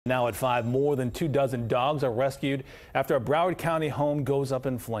Now at 5, more than 24 dogs are rescued after a Broward County home goes up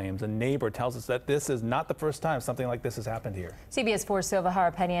in flames. A neighbor tells us that this is not the first time something like this has happened here. CBS 4's Silva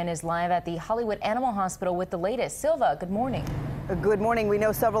Harapetian is live at the Hollywood Animal Hospital with the latest. Silva, good morning. Good morning. We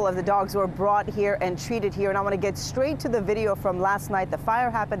know several of the dogs were brought here and treated here, and I want to get straight to the video from last night. The fire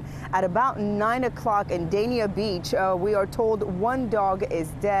happened at about 9 o'clock in Dania Beach. We are told one dog is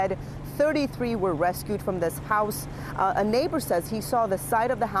dead. 33 were rescued from this house. A neighbor says he saw the side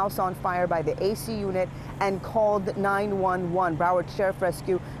of the house on fire by the AC unit and called 911. Broward Sheriff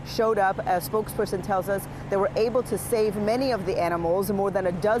Rescue showed up. A spokesperson tells us they were able to save many of the animals, more than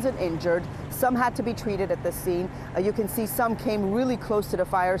a dozen injured. Some had to be treated at the scene. You can see some came really close to the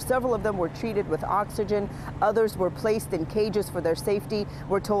fire. Several of them were treated with oxygen. Others were placed in cages for their safety.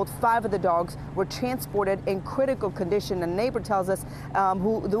 We're told 5 of the dogs were transported in critical condition. A neighbor tells us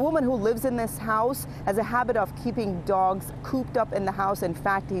the woman who lives in this house has a habit of keeping dogs cooped up in the house. In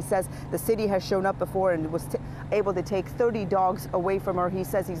fact, he says the city has shown up before and was able to take 30 dogs away from her. He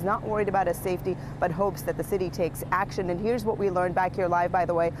says he's not worried about his safety, but hopes that the city takes action. And here's what we learned back here live, by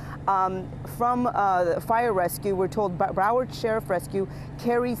the way, from fire rescue. We're told Broward Sheriff Rescue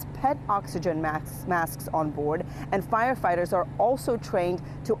carries pet oxygen masks on board, and firefighters are also trained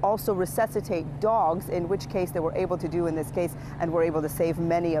to also resuscitate dogs, in which case they were able to do in this case, and were able to save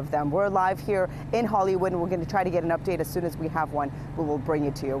many of them. We're live here in Hollywood, and we're going to try to get an update as soon as we have one. We will bring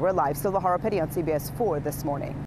it to you. We're live. Silva Harapetian on CBS 4 this morning.